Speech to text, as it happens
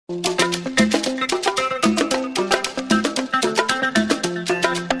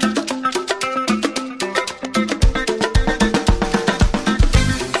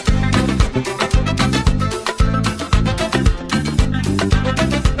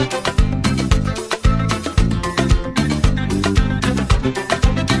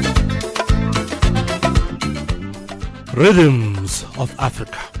Rhythms of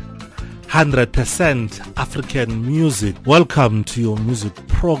Africa. 100% African music. Welcome to your music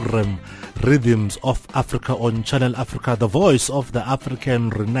program, Rhythms of Africa on Channel Africa, the voice of the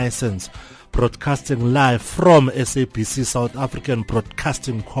African Renaissance. Broadcasting live from SABC, South African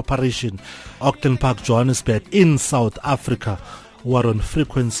Broadcasting Corporation, Auckland Park, Johannesburg, in South Africa. We're on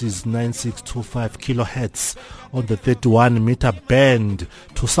frequencies 9625 kilohertz on the 31 meter band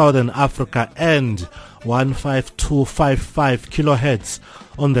to Southern Africa and 15255 kilohertz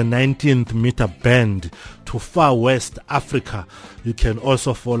on the 19th meter band to Far West Africa. You can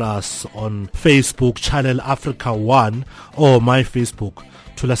also follow us on Facebook, Channel Africa 1, or my Facebook,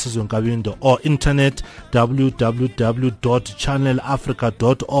 or internet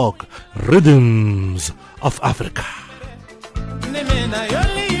www.channelafrica.org. Rhythms of Africa.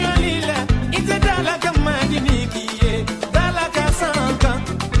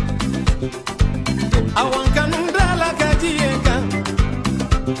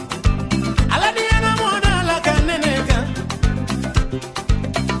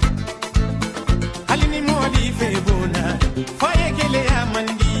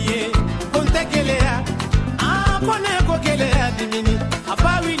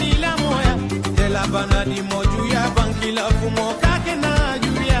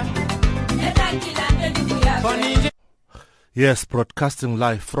 Yes, broadcasting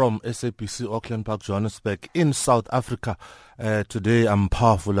live from SABC Auckland Park, Johannesburg, in South Africa. Today I'm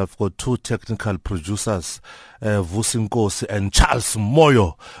powerful. I've got two technical producers, Vusi Nkosi and Charles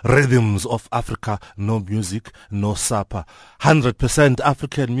Moyo. Rhythms of Africa, no music, no supper. 100%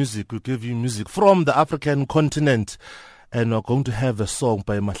 African music. We give you music from the African continent. And we're going to have a song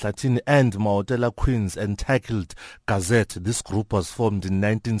by Mahlathini and Mahotella Queens entitled Gazette. This group was formed in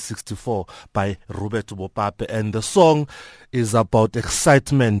 1964 by Robert Bopape, and the song is about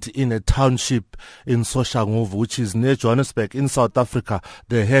excitement in a township in Soshanguve, which is near Johannesburg in South Africa.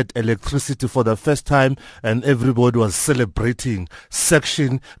 They had electricity for the first time and everybody was celebrating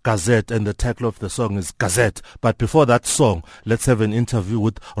Section Gazette, and the title of the song is Gazette. But before that song, let's have an interview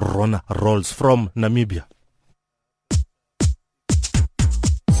with Rhona Rolls from Namibia.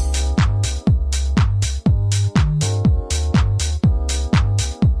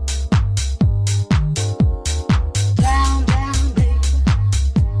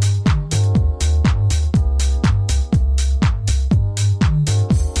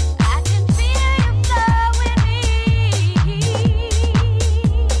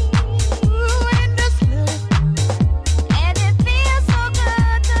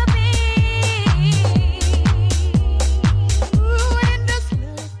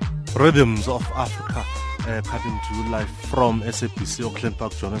 Rhythms of Africa, coming to you live from SABC Auckland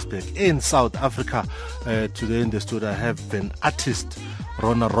Park, Johannesburg, in South Africa. Today in the studio I have an artist,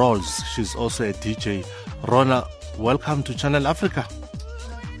 Rhona Rolls. She's also a DJ. Rhona, welcome to Channel Africa.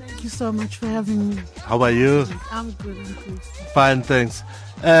 Thank you so much for having me. How are you? I'm good. Fine, thanks.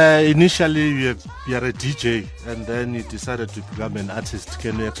 Initially you're a DJ and then you decided to become an artist.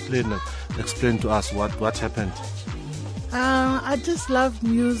 Can you explain to us what happened? I just love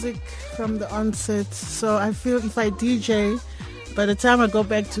music from the onset, so I feel if I DJ, by the time I go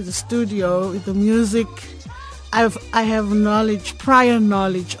back to the studio, the music, I have prior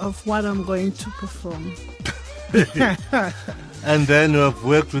knowledge of what I'm going to perform. And then you have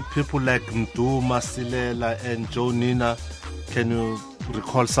worked with people like N'dou, Masilela and Joe Nina. Can you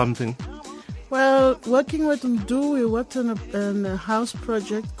recall something? Well, working with N'dou, we worked on a house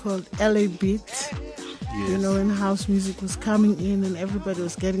project called LA Beat. Yes. You know, when house music was coming in and everybody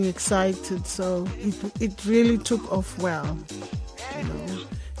was getting excited, so it really took off well. You know,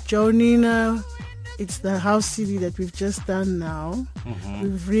 Joe Nina, it's the house CD that we've just done now. Mm-hmm.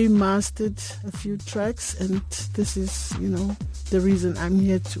 We've remastered a few tracks, and this is, you know, the reason I'm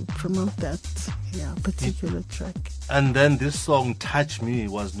here to promote that particular track. And then this song, Touch Me,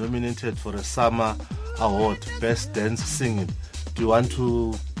 was nominated for a Summer Award, Best Dance Singing. Do you want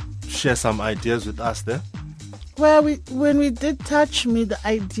to share some ideas with us there? Well, when we did Touch Me, the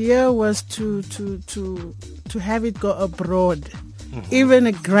idea was to have it go abroad. Mm-hmm. Even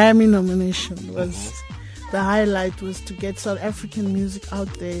a Grammy nomination was the highlight, was to get South African music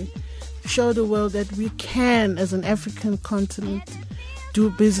out there, show the world that we can, as an African continent, do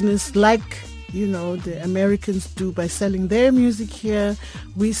business like, you know, the Americans do by selling their music here.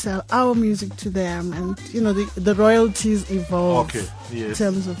 We sell our music to them, and, you know, the royalties evolve in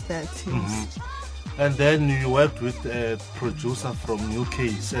terms of that. Yes. Mm-hmm. And then you worked with a producer from UK,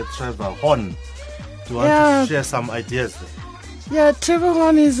 said Trevor Horn. Do you want to share some ideas there? Yeah, Trevor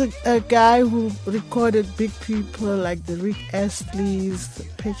Horn is a guy who recorded big people like the Rick Astleys, the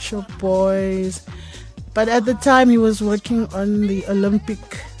Pet Shop Boys, But at the time, he was working on the Olympic,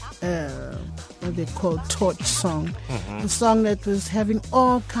 what they call torch song, a song that was having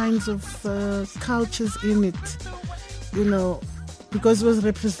all kinds of cultures in it, you know, because it was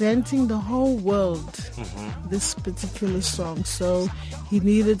representing the whole world, this particular song. So he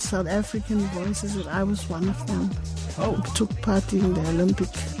needed South African voices, and I was one of them. Oh. Who took part in the Olympic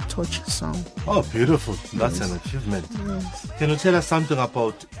torch song. Oh, beautiful. That's an achievement. Yes. Can you tell us something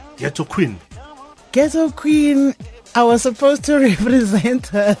about Ghetto Queen? Ghetto Queen, I was supposed to represent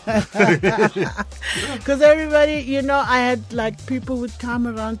her. Because everybody, you know, I had like people would come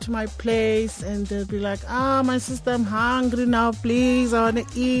around to my place and they'd be like, my sister, I'm hungry now, please, I want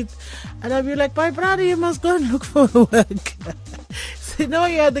to eat. And I'd be like, my brother, you must go and look for work. So, you know,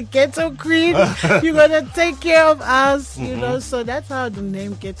 you're the Ghetto Queen, you're going to take care of us, you know. So that's how the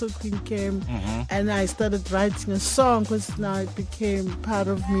name Ghetto Queen came. And I started writing a song because now it became part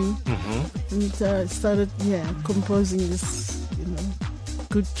of me. And started, composing this, you know,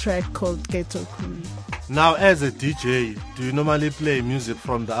 good track called Ghetto Queen. Now, as a DJ, do you normally play music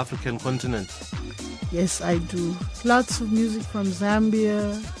from the African continent? Yes, I do. Lots of music from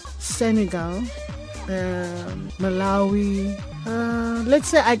Zambia, Senegal, Malawi. Let's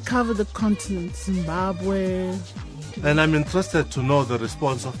say I cover the continent, Zimbabwe. And I'm interested to know the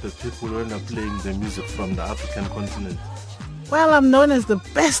response of the people when they're playing the music from the African continent. Well, I'm known as the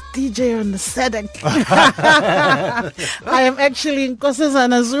best DJ on the SADC. I am actually in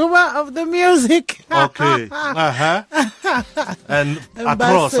Nkosazana Zuma of the music. Okay. And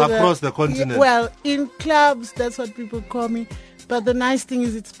across the continent. Well, in clubs, that's what people call me. But the nice thing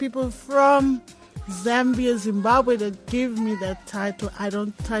is it's people from Zambia, Zimbabwe that give me that title. I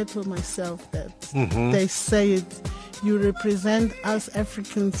don't title myself that. They say it. You represent us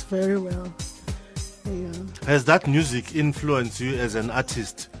Africans very well. Yeah. Has that music influenced you as an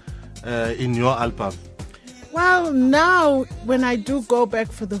artist in your album? Well, now when I do go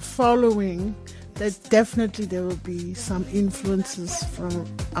back for the following, that definitely there will be some influences from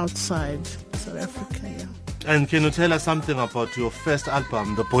outside South Africa. Yeah. And can you tell us something about your first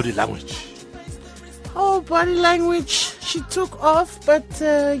album, The Body Language? Oh, Body Language, she took off, but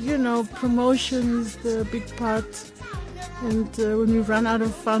you know, promotion is the big part. And when we run out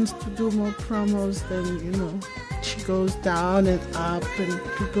of funds to do more promos, then, you know, she goes down and up and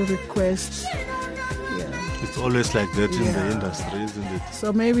people request. Yeah. It's always like that in the industry, isn't it?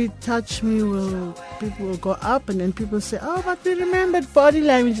 So maybe Touch Me people will go up and then people say, oh, but we remembered Body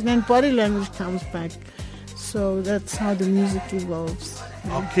Language, and then Body Language comes back. So that's how the music evolves.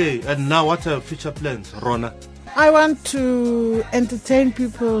 Yeah. Okay, and now what are future plans, Rhona? I want to entertain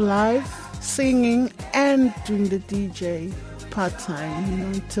people live, singing and doing the DJ part-time, you know,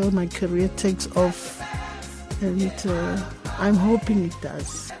 until my career takes off, and I'm hoping it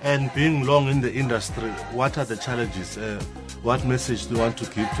does. And being long in the industry, what are the challenges? What message do you want to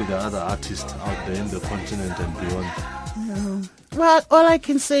give to the other artists out there in the continent and beyond? Yeah. Well, all I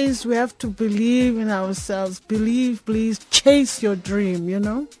can say is we have to believe in ourselves. Believe, please, chase your dream, you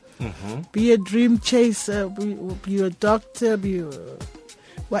know. Be a dream chaser, be a doctor, be a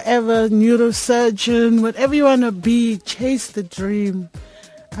whatever, neurosurgeon, whatever you want to be, chase the dream.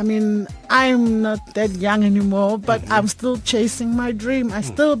 I mean, I'm not that young anymore, but I'm still chasing my dream. I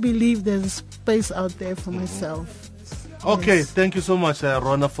still believe there's a space out there for myself. Okay, Yes. Thank you so much,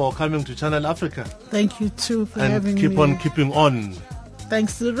 Rhona, for coming to Channel Africa. Thank you too for And having keep me. on keeping on.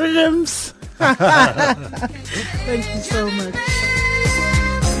 Thanks to the rhythms. Thank you so much.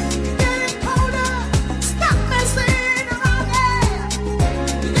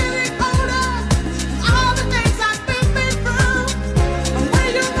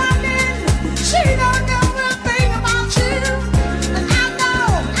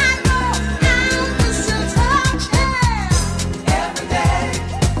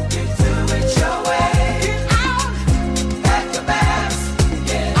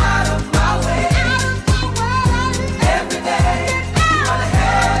 Every day.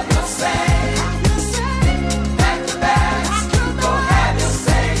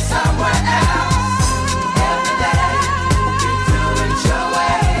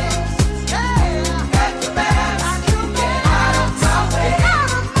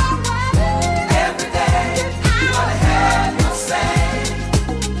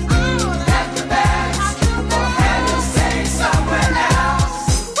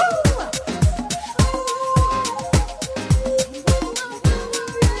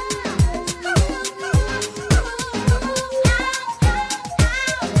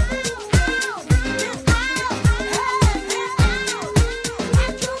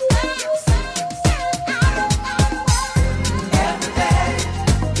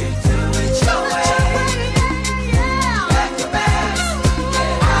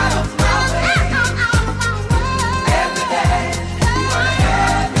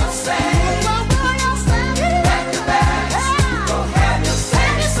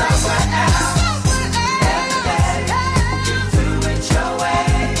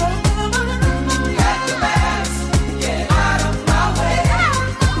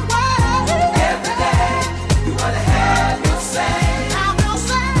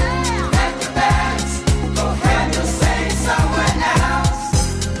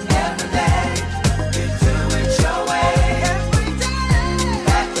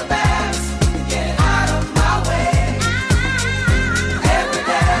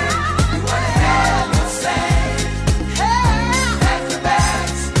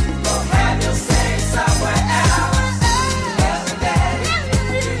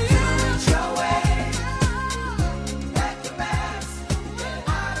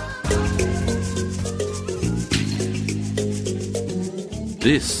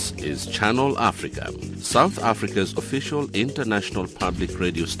 This is Channel Africa, South Africa's official international public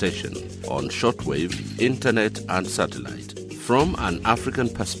radio station on shortwave, internet and satellite. From an African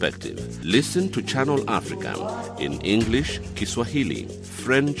perspective, listen to Channel Africa in English, Kiswahili,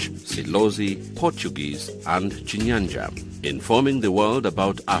 French, Silozi, Portuguese and Chinyanja, informing the world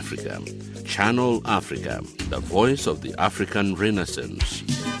about Africa. Channel Africa, the voice of the African Renaissance.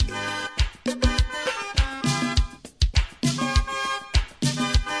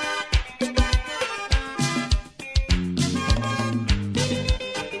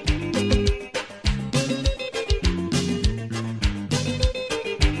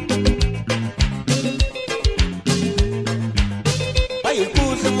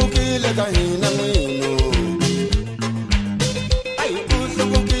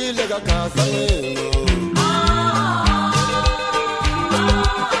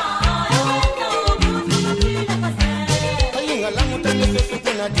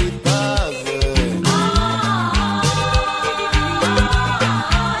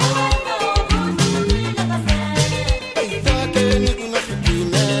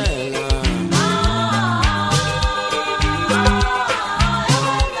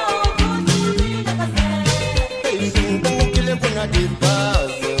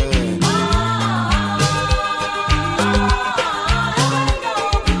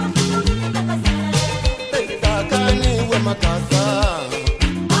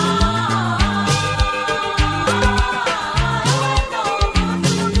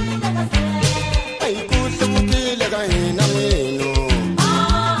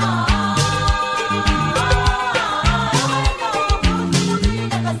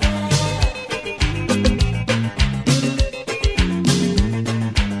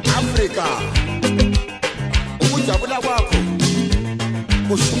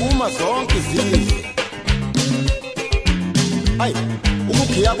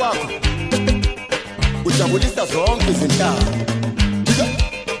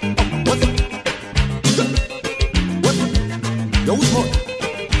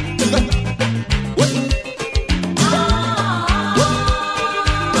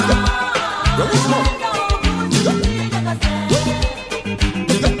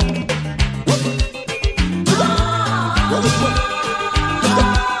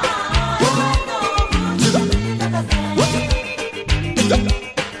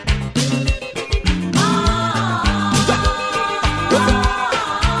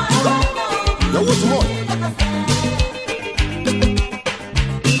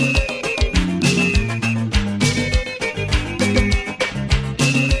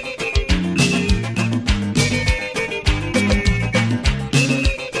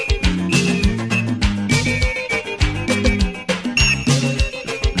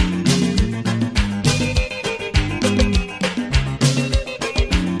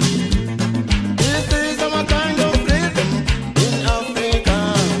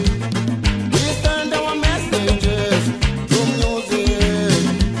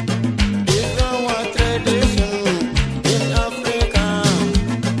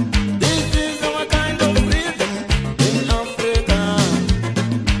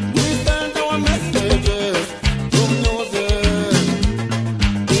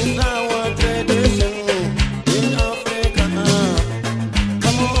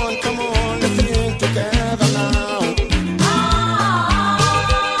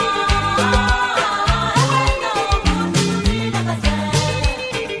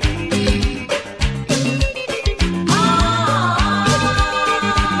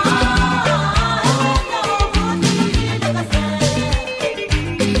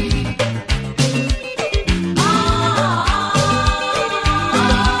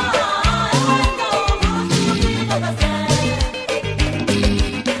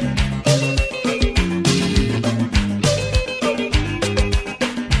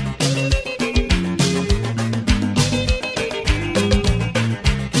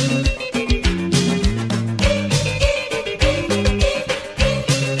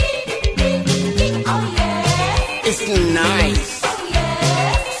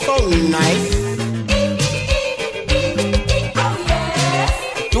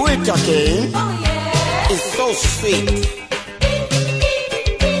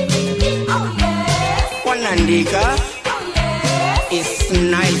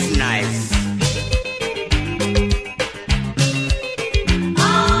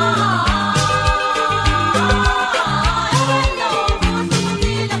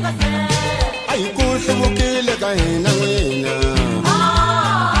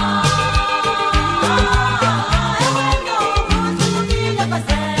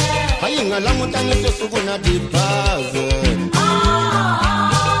 Ngalamu tani sesuguna dipaze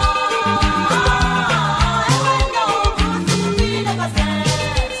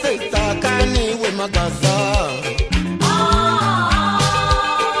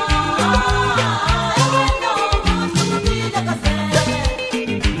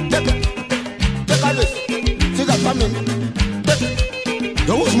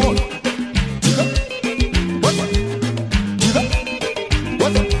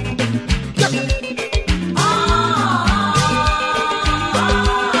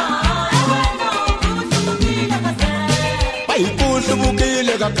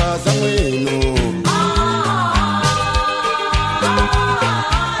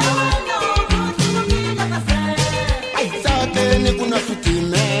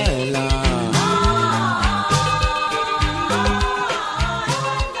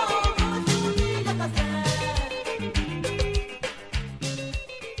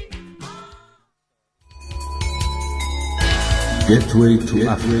Gateway to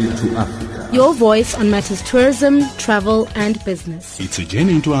Africa. Your voice on matters tourism, travel and business. It's a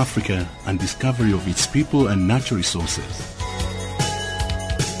journey into Africa and discovery of its people and natural resources.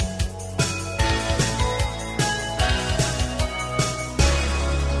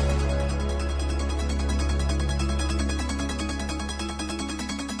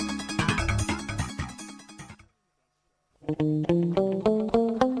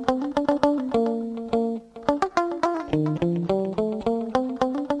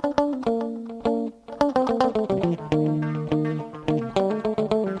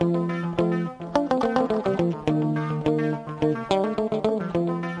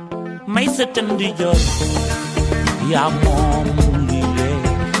 Ya mom lile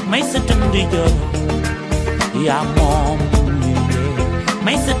may setem di joro ya mom lile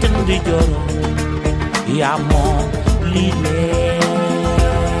may setem di joro ya mom lile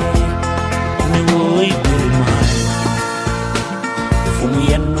ni woy birma fu mu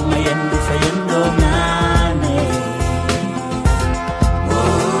yendu ma yendu fa yendo nane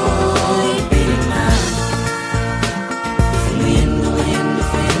woy birma fu mu yendu ma yendu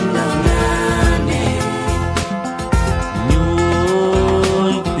fa yendo nane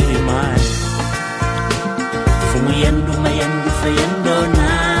Yendu fayendo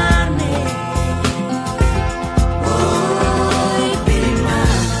nane Oy birima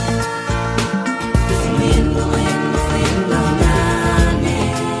Yendu fayendo nane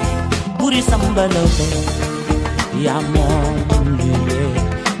Buri sambalobe Ya mom lile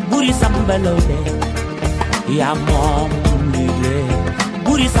Buri sambalobe Ya mom lile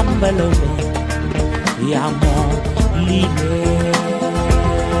Buri sambalobe Ya mom lile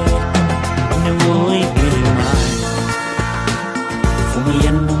Ne woy birima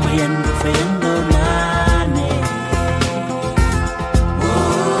Muyendo fayendo nane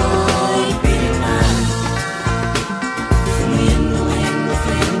Oy birima Muyendo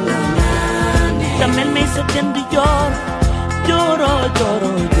fayendo nane Tamel me setem di joro Joro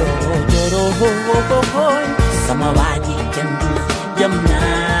joro joro joro ho ho ho ho Sama waji kendu jam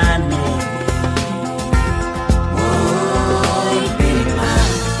nane Oy birima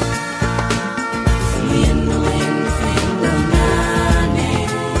Muyendo fayendo nane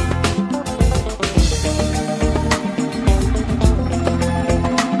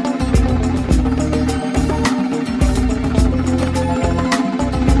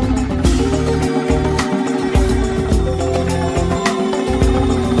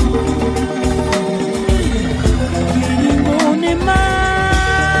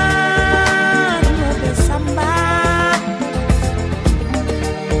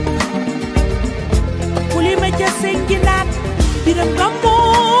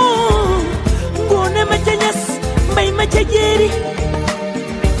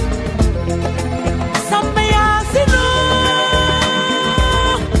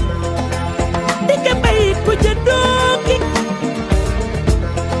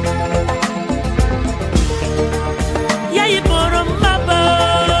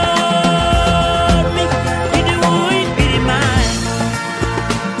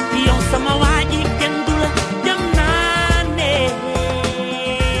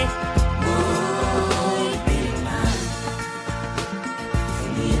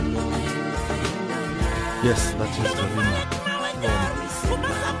Yes, that is the Rhona,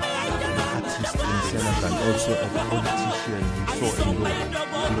 an artist in Senegal, also a politician. We saw in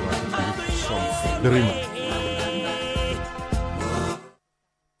the song, the Rhona.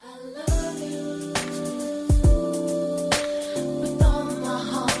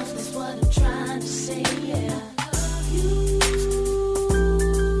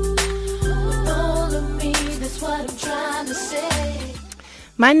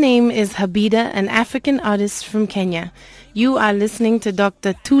 My name is Habida, an African artist from Kenya. You are listening to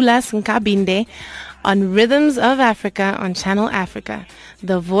Dr. Tulas Nkabinde on Rhythms of Africa on Channel Africa,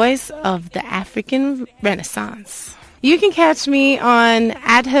 the voice of the African Renaissance. You can catch me on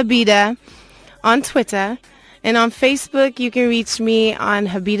 @Habida on Twitter, and on Facebook you can reach me on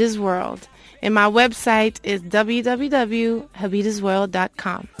Habida's World. And my website is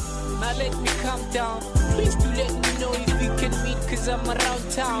www.habidasworld.com. Now let me calm down. Please do let me know if you can meet, 'cause I'm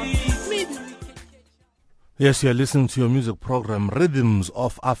around town. Maybe we can... Yes, you're listening to your music program, Rhythms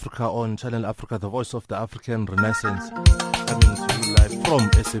of Africa on Channel Africa, the voice of the African Renaissance. Coming to you live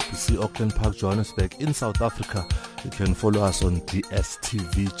from SAPC Auckland Park, Johannesburg in South Africa. You can follow us on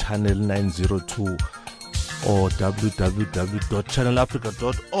DSTV channel 902 or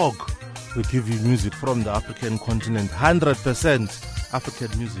www.channelafrica.org. We give you music from the African continent, 100% African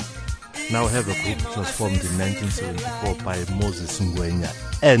music. Now have a group which was formed in 1974 by Moses Ngwenya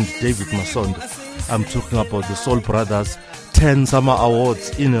and David Masondo. I'm talking about the Soul Brothers. 10 Summer Awards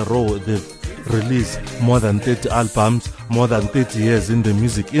in a row. They've released more than 30 albums, more than 30 years in the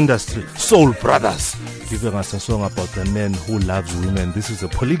music industry. Soul Brothers, giving us a song about a man who loves women. This is a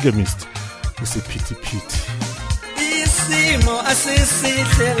polygamist. It's a pity pity. Isimo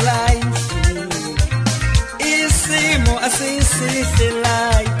asisihle life. Isimo asisihle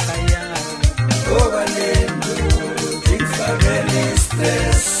life. Obalendo, dingfagele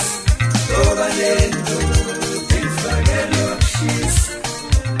stress. Obalendo, dingfagele options.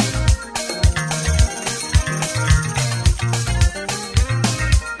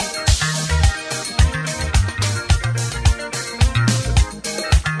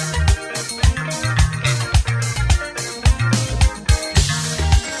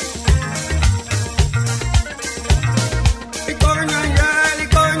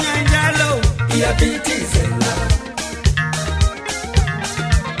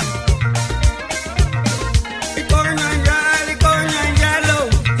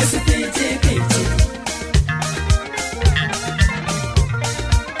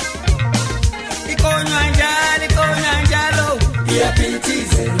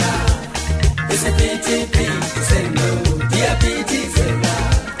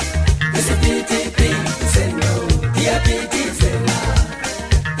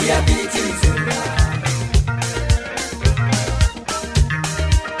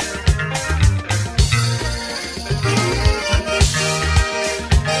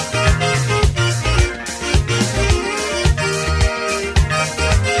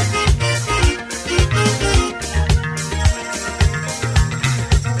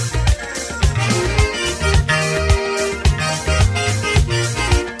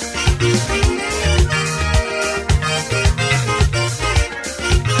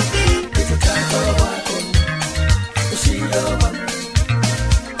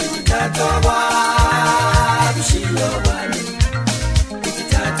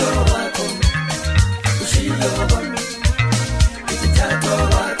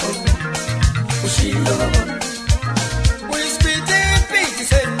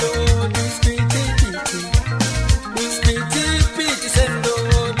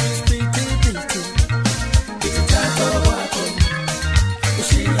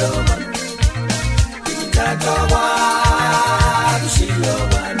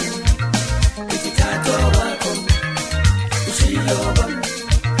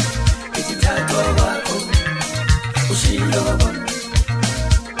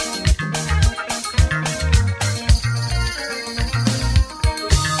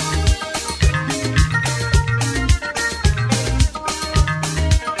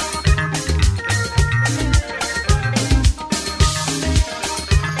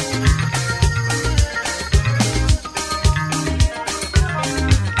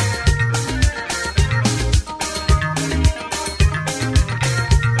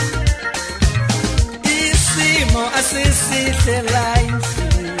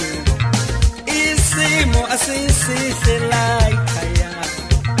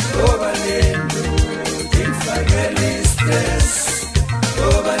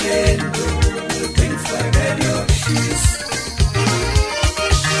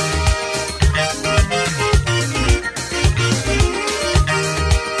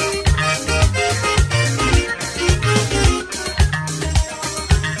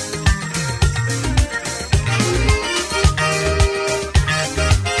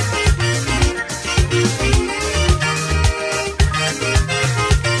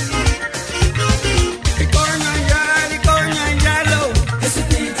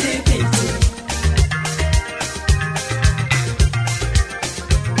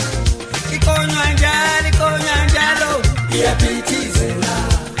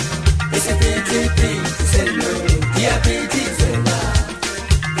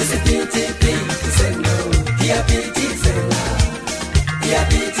 It's a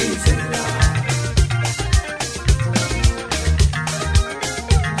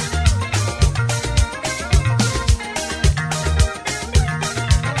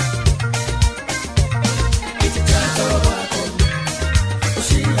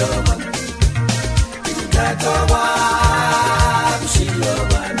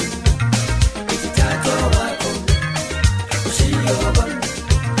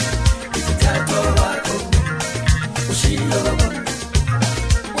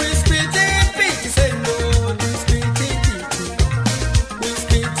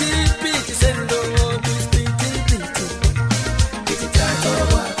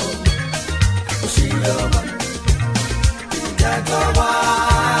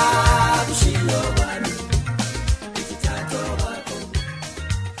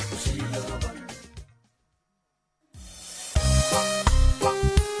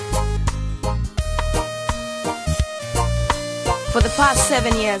For the past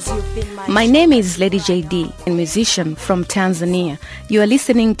 7 years, you've been My name is Lady JD, a musician from Tanzania. You are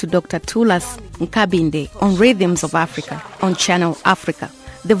listening to Dr. Tulas Nkabinde on Rhythms of Africa on Channel Africa,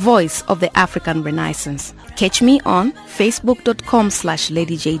 the voice of the African Renaissance. Catch me on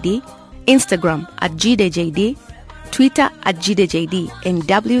facebook.com/LadyJD, Instagram @GDJD, Twitter @GDJD, and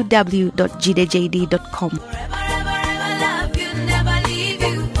www.gdjd.com.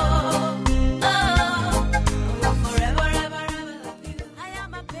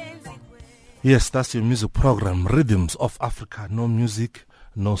 Yes, that's your music program, Rhythms of Africa. No music,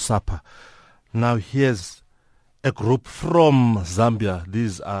 no supper. Now here's a group from Zambia.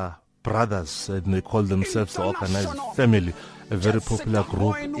 These are brothers, and they call themselves the Organized Family, a very popular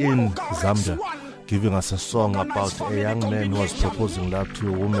group in Zambia, giving us a song about a young man who was proposing love to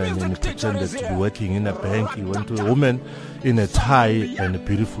a woman, and he pretended to be working in a bank. He went to a woman in a tie and a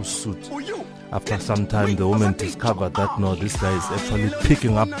beautiful suit. After some time, the woman discovered that no, this guy is actually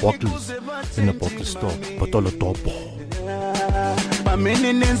picking up bottles in a bottle store. Bottle topo.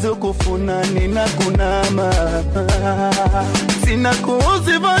 Pamenenezo kufuna nina kunama Sina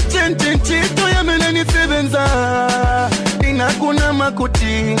kuuzi vachente nchito ya mele nisebenza Nina kunama kuti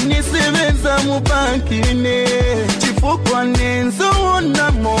nisebenza mubankine Chifukwa nenzo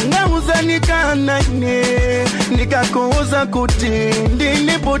ona monga uzanikana ine Nika kuuza kuti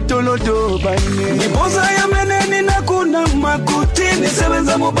ndine botolo doba ine Nipoza ya mele nina kunama kuti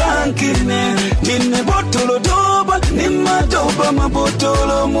nisebenza mubankine Ndine botolo doba nima doba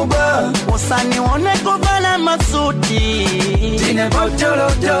mabotolo muba Usani one kubala masuti Dine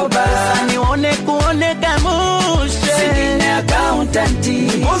botolo doba Usani one kuone kamushe Sidine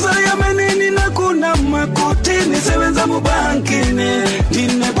accountanti Moza ya menini na kuna makuti Nisebenza mubankine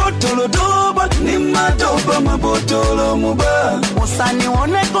Dine botolo doba Nima doba mabotolo muba Usani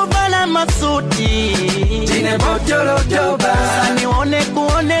one kubala masuti Dine botolo doba Usani one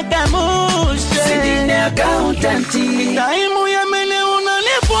kuone kamushe Sidine accountanti Taimu ya mene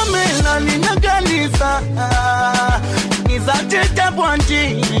unanifomela ninaganisa Nizateta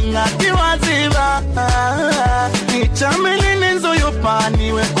bwanji ngati waziva Nichamele nenzo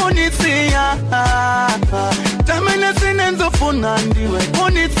yopani we kunisia Tamene sinenzo funandi we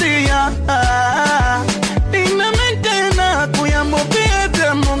kunisia Nina mentena kuyambo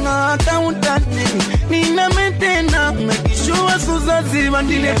piete monga accountanti Nina mentena mekishua suzaziva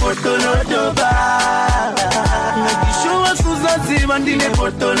ndile potolo doba Mekishua suzaziva ndile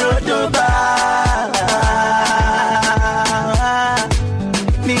potolo doba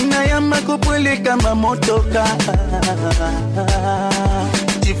Nina yama kupwele kama motoka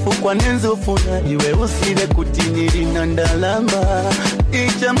Chifukwa nenzo funa iwe usive kutiniri na ndalama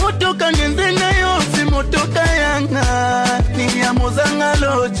Icha motoka nenze na yosi motoka yanga Ni ya mozanga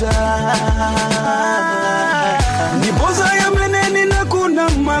loja Nipoza ya meneni na kuna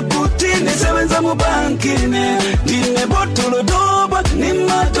makuti Nisebenza mubankine Dine botolo doba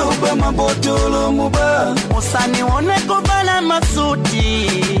Nima doba mabotolo muba Usani one kubala masuti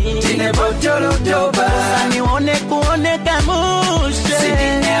Dine botolo doba Usani one kuone kamushe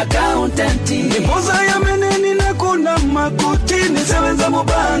Sidine accountanti Nipoza ya meneni na kuna makuti Nisebenza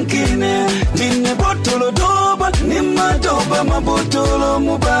mubankine Dine botolo doba Nima doba mabotolo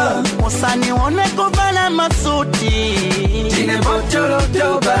muba Usani one kubala masuti Dine botolo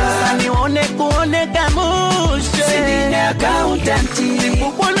doba Usani one kuone kamushe Sidine accountanti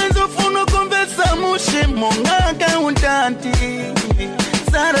Ukwanezo funo kumbesa mushe monga accountanti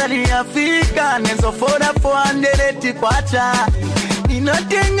Sarari Afrika nezo fora 400 kwacha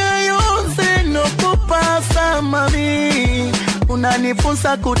Inatenga yonse no kupasa mami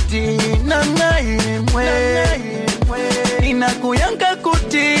Unanifunsa kuti na ngai mwe Inakuyanka kuti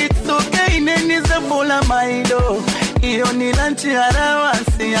kuti tsoka ineni zavula mailo iyo nilanchi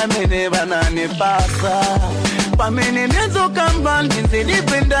harawasi amene banane pasa pamene nezokamba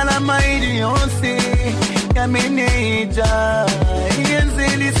ndinzilipenda la maili yonse yamene ija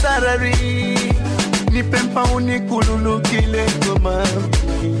yenzili sarari nipempa unikululukile kumami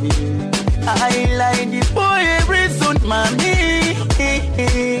I like the boy every son mami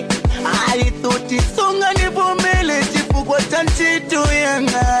I thought it's song and ivomele chifukwa chanchito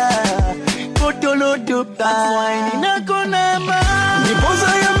yanga kotolo dupa wine nakonama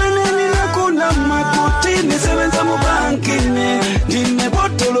nipoza yameneni nakonama kuti nisebenza mubankine ndine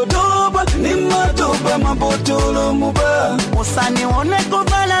botolo doba ni matoba mabotolo muba usani one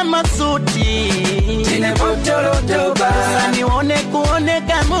kovala masuti ndine botolo doba usani one kuone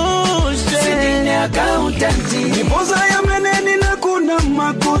kamushe ndine accountant nipoza yameneni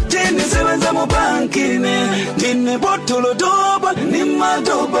nakonama kuti nisebenza mubankine ndine botolo doba ni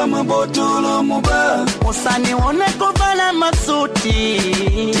matoba mabotolo muba usani one kovala masuti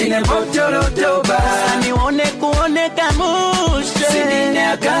ndine botolo doba usani one kuone kamushe ndine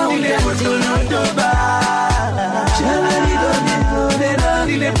accountant botolo doba chalari do dera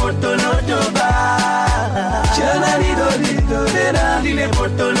ndine botolo doba chalari do dera ndine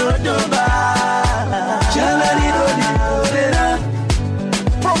botolo doba chalari do dera.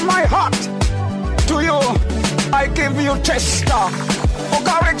 From my heart to you I give you tester.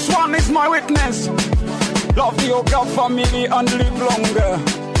 Ogarix one is my witness. Love the Oga family and live longer.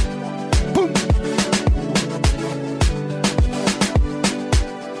 Boom.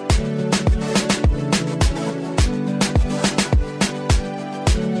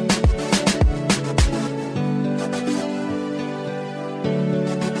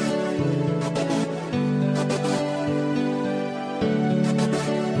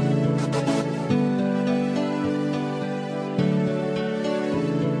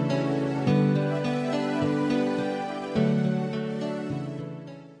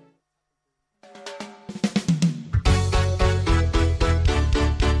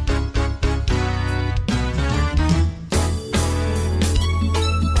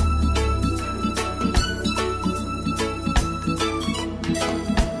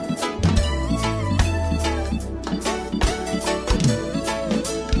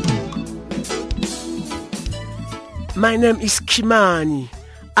 My name is Kimani,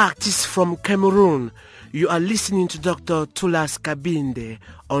 artist from Cameroon. You are listening to Dr. Tulas Kabinde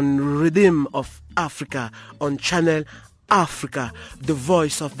on Rhythm of Africa on Channel Africa, the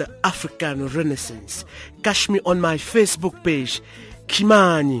voice of the African Renaissance. Catch me on my Facebook page,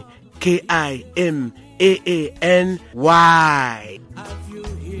 Kimani, Kimaany. Have you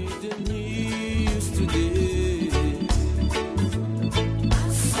heard the news today? I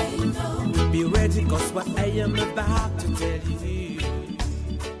say no. Be ready, cause what I am about to tell you.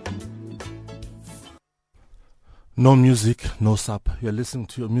 No music, no sap. You're listening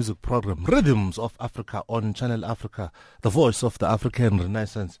to your music program, Rhythms of Africa on Channel Africa, the voice of the African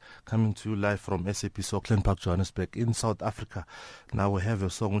Renaissance, coming to you live from SAPC Auckland Park, Johannesburg, in South Africa. Now we have a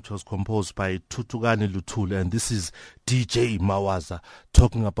song which was composed by Tutugani Luthuli, and this is DJ Mawaza,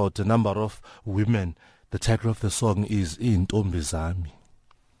 talking about the number of women. The title of the song is Intombi Zami.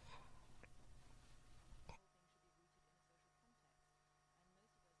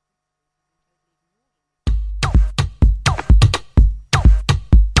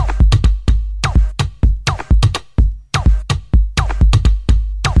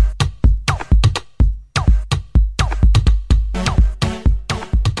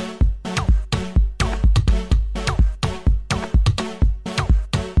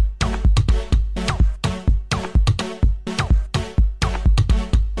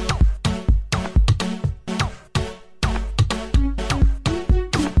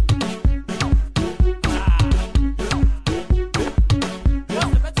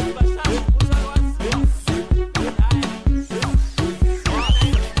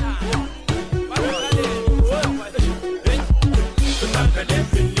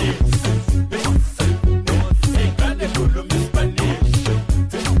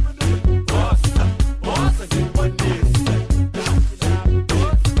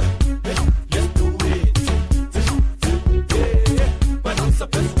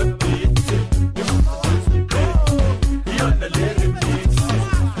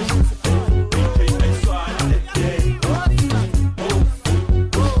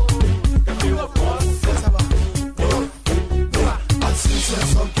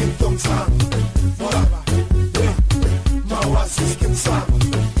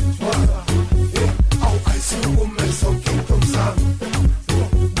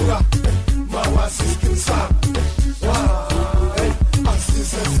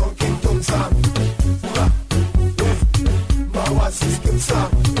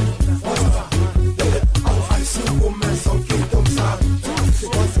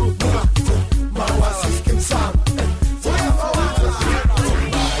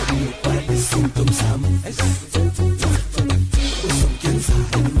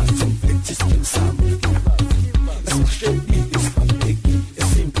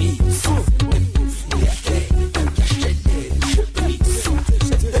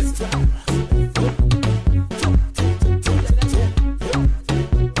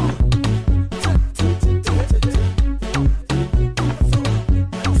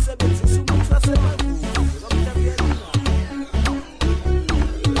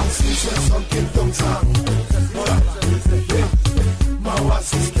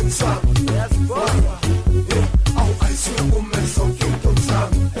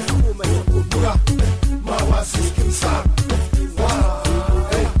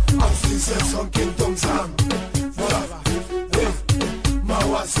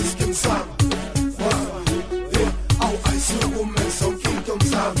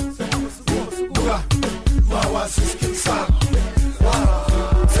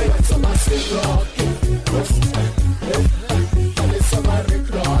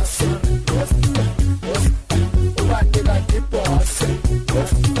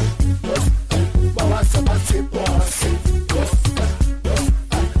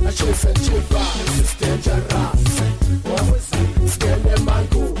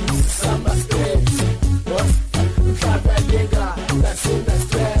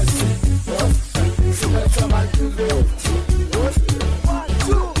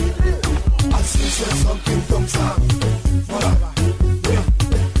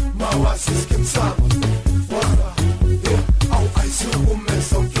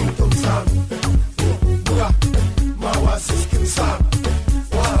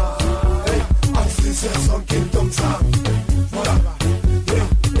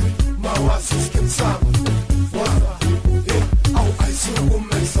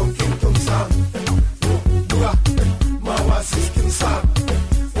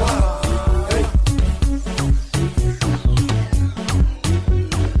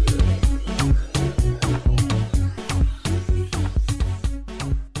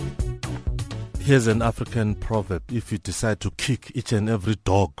 Here's an African proverb. If you decide to kick each and every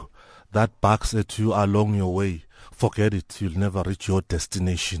dog that barks at you along your way, forget it. You'll never reach your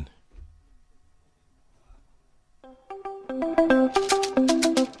destination.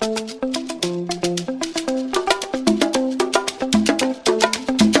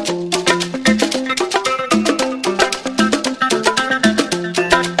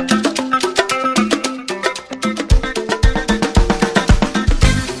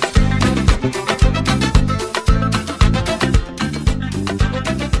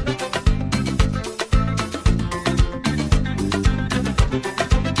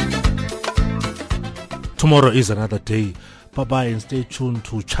 Tomorrow is another day. Bye-bye and stay tuned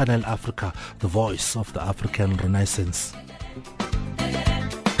to Channel Africa, the voice of the African Renaissance.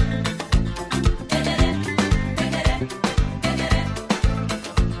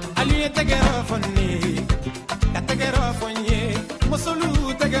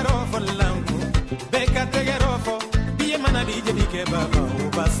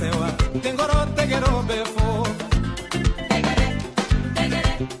 Tengoro tegero befo